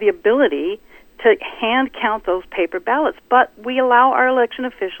 have the ability to hand count those paper ballots, but we allow our election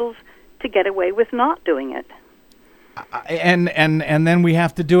officials to get away with not doing it. And then we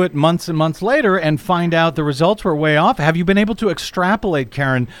have to do it months and months later and find out the results were way off. Have you been able to extrapolate,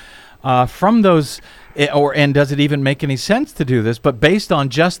 Karen, from those, and does it even make any sense to do this? But based on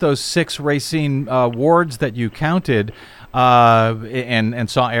just those 6 Racine wards that you counted, and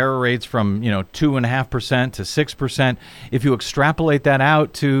saw error rates from 2.5% to 6%, if you extrapolate that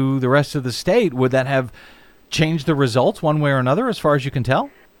out to the rest of the state, would that have changed the results one way or another, as far as you can tell?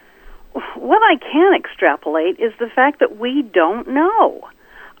 What I can extrapolate is the fact that we don't know.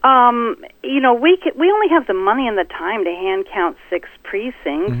 We only have the money and the time to hand count 6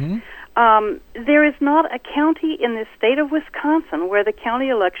 precincts. Mm-hmm. There is not a county in the state of Wisconsin where the county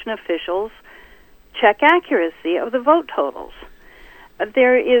election officials check accuracy of the vote totals.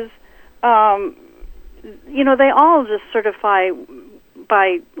 There is, they all just certify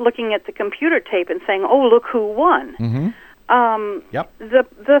by looking at the computer tape and saying, "Oh, look who won." Mm-hmm. Yep.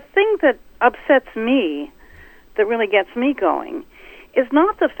 The thing that upsets me, that really gets me going, is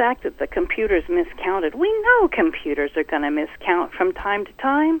not the fact that the computers miscounted. We know computers are going to miscount from time to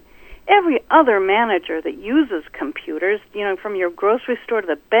time. Every other manager that uses computers, from your grocery store to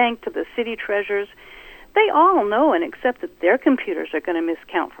the bank to the city treasurers, they all know and accept that their computers are going to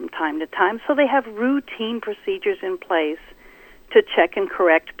miscount from time to time, so they have routine procedures in place to check and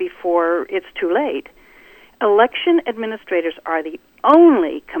correct before it's too late. Election administrators are the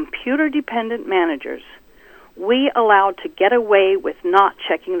only computer-dependent managers we allowed to get away with not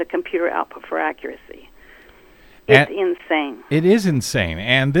checking the computer output for accuracy. It's insane. It is insane,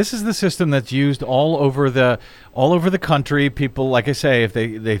 and this is the system that's used all over the country. People, like I say, if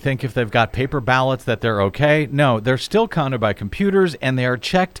they think if they've got paper ballots that they're okay. No, they're still counted by computers, and they are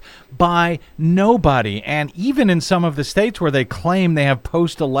checked by nobody. And even in some of the states where they claim they have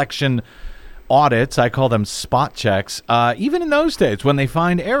post-election audits, I call them spot checks, even in those states, when they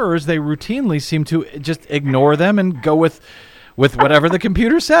find errors, they routinely seem to just ignore them and go with whatever the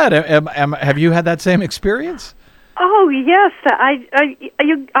computer said. Have you had that same experience? Oh yes,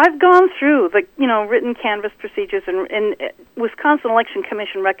 I've gone through the written canvass procedures and Wisconsin Election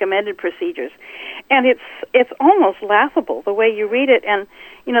Commission recommended procedures, and it's almost laughable the way you read it. And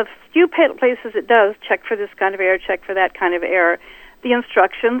the few places it does check for this kind of error, check for that kind of error, the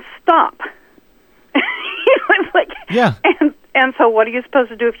instructions stop. It's like, yeah. And so what are you supposed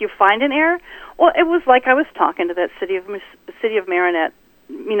to do if you find an error? Well, it was like I was talking to that City of Marinette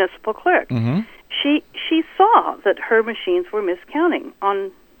municipal clerk. Mm-hmm. She saw that her machines were miscounting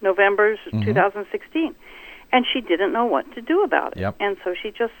on November 2016, and she didn't know what to do about it. Yep. And so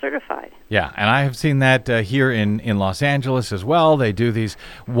she just certified. Yeah, and I have seen that here in Los Angeles as well. They do these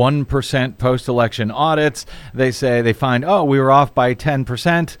 1% post-election audits. They say they find, we were off by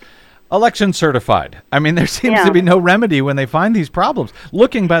 10%. Election certified. I mean, there seems to be no remedy when they find these problems.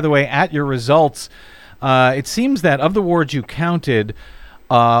 Looking, by the way, at your results, it seems that of the wards you counted,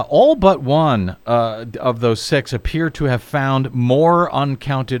 all but one of those 6 appear to have found more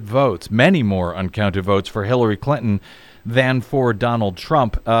uncounted votes, many more uncounted votes for Hillary Clinton than for Donald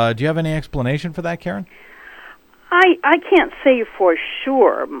Trump. Do you have any explanation for that, Karen? I can't say for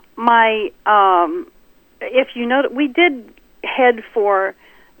sure. If you note, we did head for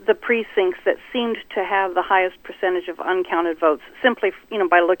the precincts that seemed to have the highest percentage of uncounted votes, simply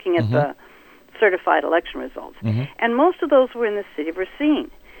by looking at the certified election results. Mm-hmm. And most of those were in the city of Racine.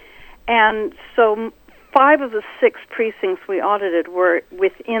 And so 5 of the 6 precincts we audited were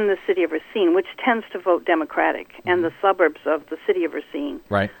within the city of Racine, which tends to vote Democratic, and the suburbs of the city of Racine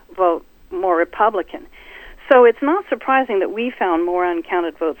vote more Republican. So it's not surprising that we found more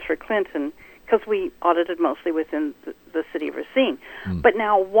uncounted votes for Clinton, because we audited mostly within the city of Racine. But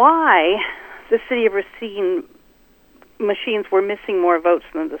now why the city of Racine machines were missing more votes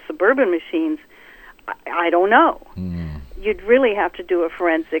than the suburban machines, I don't know. You'd really have to do a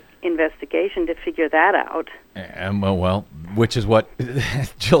forensic investigation to figure that out. And well, which is what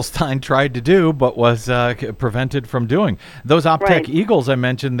Jill Stein tried to do, but was prevented from doing. Those Optech Eagles I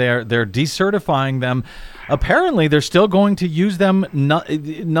mentioned, they're decertifying them. Apparently, they're still going to use them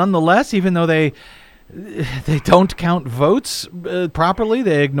nonetheless, even though they don't count votes properly.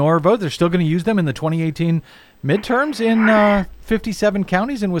 They ignore votes. They're still going to use them in the 2018 midterms in 57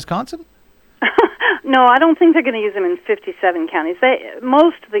 counties in Wisconsin? No, I don't think they're going to use them in 57 counties.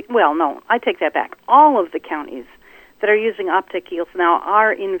 I take that back. All of the counties that are using Optech Eagles now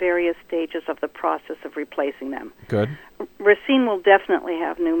are in various stages of the process of replacing them. Good. Racine will definitely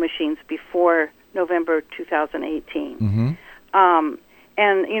have new machines before November 2018. Mm-hmm.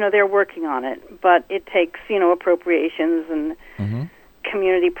 And, they're working on it, but it takes, appropriations and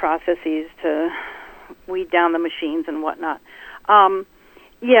community processes to weed down the machines and whatnot.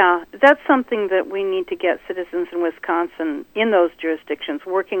 Yeah, that's something that we need to get citizens in Wisconsin in those jurisdictions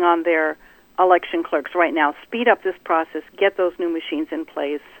working on their election clerks right now. Speed up this process, get those new machines in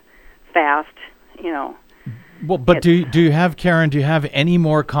place fast, Well, but do you have, Karen, do you have any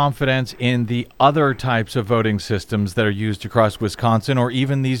more confidence in the other types of voting systems that are used across Wisconsin, or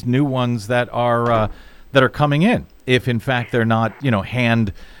even these new ones that are coming in, if in fact they're not,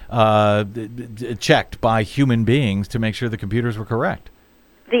 hand checked by human beings to make sure the computers were correct?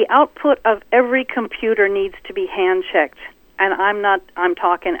 The output of every computer needs to be hand checked. And I'm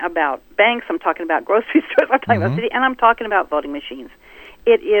talking about banks, I'm talking about grocery stores, I'm talking about city, and I'm talking about voting machines.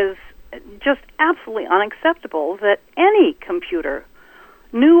 It is just absolutely unacceptable that any computer,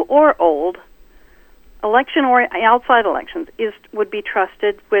 new or old, election or outside elections, would be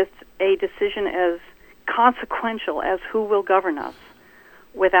trusted with a decision as consequential as who will govern us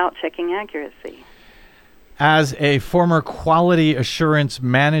without checking accuracy. As a former quality assurance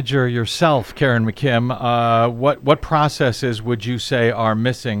manager yourself, Karen McKim, what processes would you say are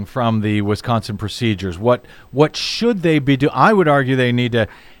missing from the Wisconsin procedures? What should they be doing? I would argue they need to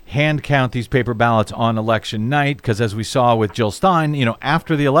hand count these paper ballots on election night, because as we saw with Jill Stein,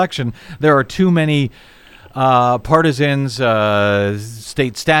 after the election, there are too many partisans,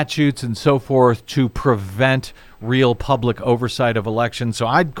 state statutes, and so forth to prevent real public oversight of elections. So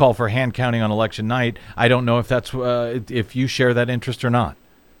I'd call for hand counting on election night. I don't know if that's if you share that interest or not.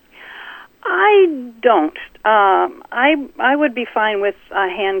 I don't. I would be fine with a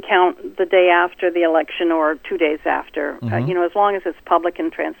hand count the day after the election or 2 days after. As long as it's public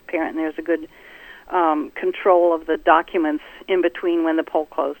and transparent, and there's a good control of the documents in between when the poll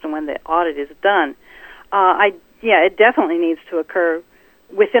closed and when the audit is done. It definitely needs to occur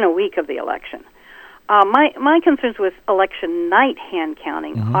within a week of the election. My concerns with election night hand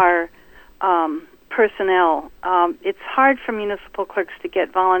counting are personnel. It's hard for municipal clerks to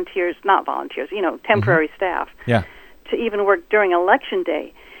get temporary staff to even work during election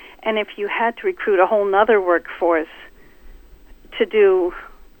day. And if you had to recruit a whole nother workforce to do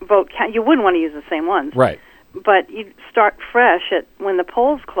vote count, you wouldn't want to use the same ones. Right. But you'd start fresh when the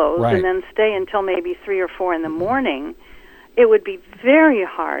polls close right. and then stay until maybe 3 or 4 in the morning. It would be very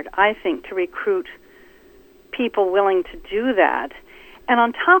hard, I think, to recruit people willing to do that. And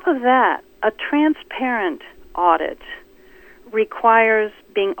on top of that, a transparent audit requires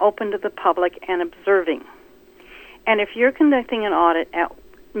being open to the public and observing. And if you're conducting an audit at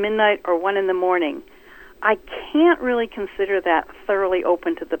midnight or 1 in the morning, I can't really consider that thoroughly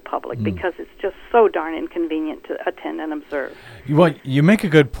open to the public because it's just so darn inconvenient to attend and observe. Well, you make a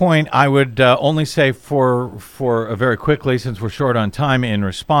good point. I would only say for very quickly, since we're short on time, in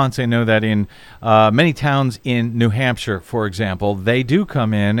response, I know that in many towns in New Hampshire, for example, they do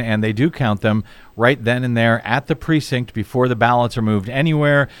come in and they do count them right then and there at the precinct before the ballots are moved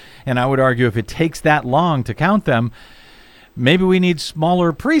anywhere. And I would argue if it takes that long to count them, maybe we need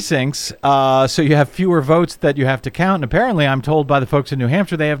smaller precincts so you have fewer votes that you have to count. And apparently, I'm told by the folks in New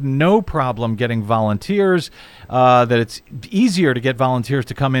Hampshire, they have no problem getting volunteers, that it's easier to get volunteers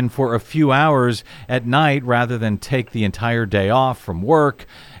to come in for a few hours at night rather than take the entire day off from work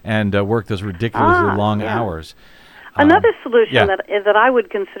and work those ridiculously long hours. Another solution that I would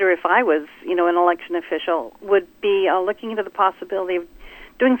consider if I was, an election official would be looking into the possibility of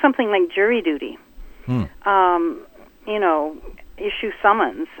doing something like jury duty. Issue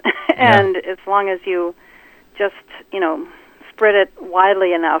summons. And as long as you just, spread it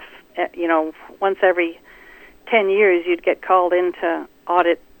widely enough, once every 10 years you'd get called in to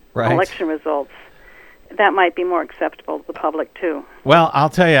audit election results. That might be more acceptable to the public, too. Well, I'll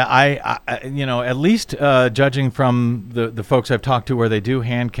tell you, I at least judging from the folks I've talked to where they do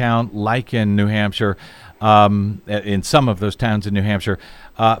hand count, like in New Hampshire, in some of those towns in New Hampshire,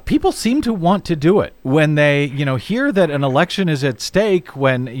 people seem to want to do it when they, hear that an election is at stake,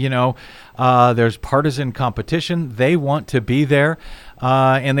 when, there's partisan competition. They want to be there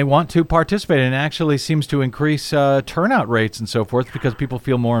and they want to participate. And it actually seems to increase turnout rates and so forth because people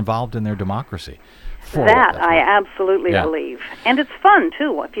feel more involved in their democracy. That I absolutely believe. And it's fun,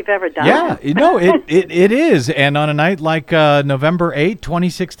 too, if you've ever done it. Yeah, it is. And on a night like November 8,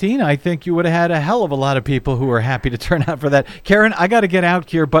 2016, I think you would have had a hell of a lot of people who were happy to turn out for that. Karen, I got to get out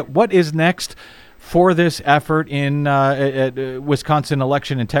here, but what is next for this effort in at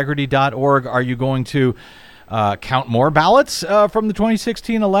WisconsinElectionIntegrity.org? Are you going to count more ballots from the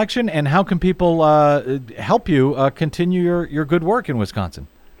 2016 election? And how can people help you continue your good work in Wisconsin?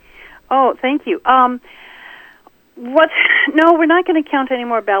 Oh, thank you. No, we're not going to count any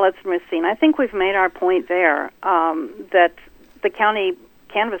more ballots in Racine. I think we've made our point there, that the county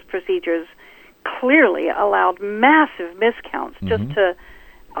canvass procedures clearly allowed massive miscounts,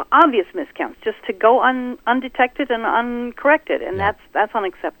 obvious miscounts, just to go undetected and uncorrected, and that's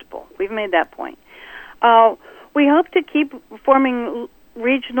unacceptable. We've made that point. We hope to keep forming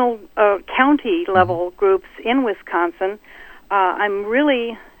regional county level groups in Wisconsin.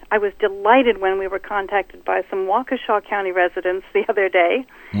 I was delighted when we were contacted by some Waukesha County residents the other day,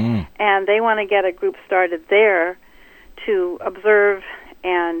 and they want to get a group started there to observe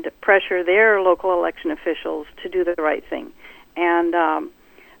and pressure their local election officials to do the right thing. And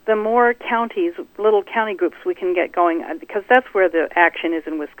the more counties, little county groups we can get going, because that's where the action is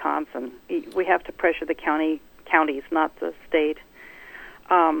in Wisconsin. We have to pressure the counties, not the state.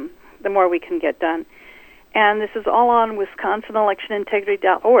 The more we can get done. And this is all on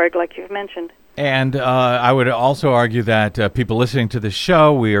WisconsinElectionIntegrity.org, like you've mentioned. And I would also argue that people listening to this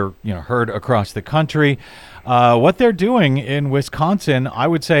show, we are heard across the country. What they're doing in Wisconsin, I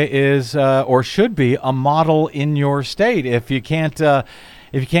would say, is or should be a model in your state. If you can't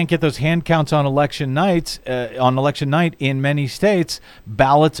get those hand counts on election night in many states,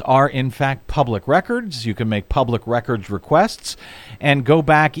 ballots are in fact public records. You can make public records requests and go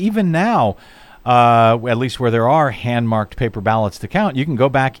back even now. At least where there are hand-marked paper ballots to count, you can go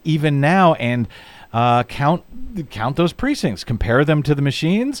back even now and count those precincts, compare them to the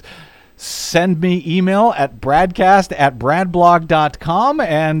machines. Send me email at BradCast@bradblog.com,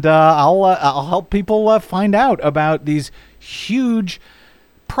 and I'll help people find out about these huge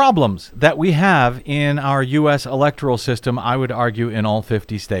problems that we have in our U.S. electoral system, I would argue, in all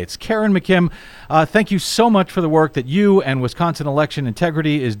 50 states. Karen McKim, thank you so much for the work that you and Wisconsin Election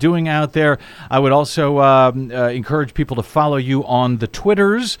Integrity is doing out there. I would also encourage people to follow you on the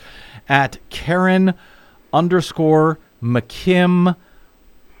Twitters at Karen_McKim_.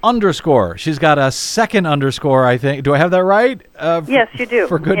 She's got a second underscore, I think. Do I have that right? Yes, you do.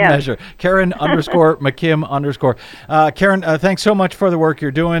 For good measure. Karen_McKim_. Karen, thanks so much for the work you're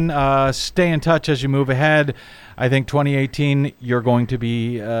doing. Stay in touch as you move ahead. I think 2018, you're going to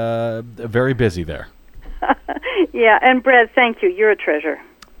be very busy there. Yeah, and Brad, thank you. You're a treasure.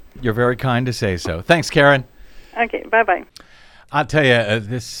 You're very kind to say so. Thanks, Karen. Okay, bye-bye. I'll tell you,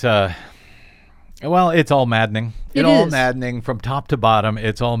 this... well, it's all maddening. It's all maddening from top to bottom.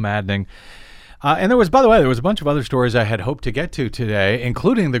 It's all maddening. And there was a bunch of other stories I had hoped to get to today,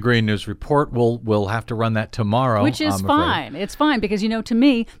 including the Green News Report. We'll have to run that tomorrow. Which is fine. It's fine because, to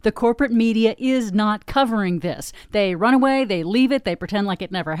me, the corporate media is not covering this. They run away, they leave it, they pretend like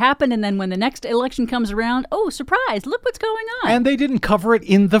it never happened, and then when the next election comes around, oh, surprise, look what's going on. And they didn't cover it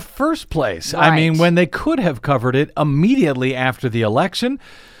in the first place. Right. I mean, when they could have covered it immediately after the election.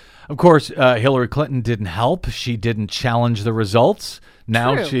 Of course, Hillary Clinton didn't help. She didn't challenge the results.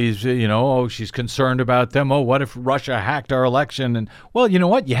 Now True. She's, she's concerned about them. Oh, what if Russia hacked our election? And, well, you know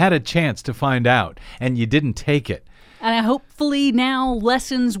what? You had a chance to find out, and you didn't take it. And hopefully now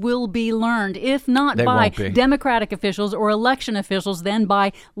lessons will be learned, if not by Democratic officials or election officials, then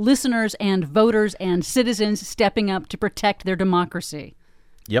by listeners and voters and citizens stepping up to protect their democracy.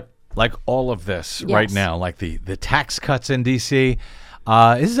 Yep, like all of this right now, like the tax cuts in D.C.,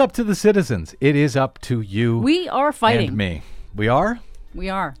 this is up to the citizens. It is up to you. We are fighting. And me. We are? We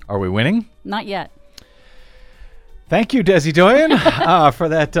are. Are we winning? Not yet. Thank you, Desi Doyen, for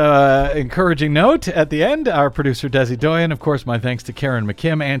that encouraging note at the end. Our producer, Desi Doyen. Of course, my thanks to Karen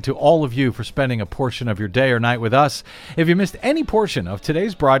McKim and to all of you for spending a portion of your day or night with us. If you missed any portion of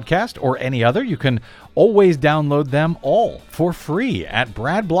today's broadcast or any other, you can always download them all for free at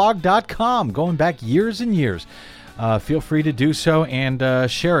bradblog.com, going back years and years. Feel free to do so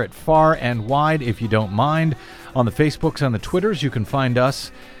and share it far and wide if you don't mind. On the Facebooks, on the Twitters, you can find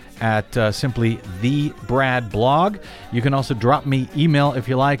us at simply The Brad Blog. You can also drop me email if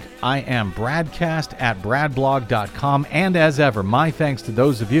you like. I am BradCast@bradblog.com. And as ever, my thanks to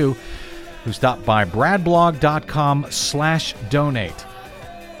those of you who stopped by bradblog.com/donate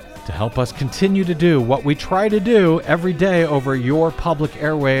to help us continue to do what we try to do every day over your public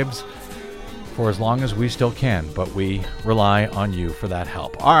airwaves for as long as we still can, but we rely on you for that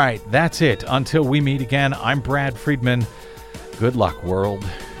help. All right, that's it. Until we meet again, I'm Brad Friedman. Good luck, world.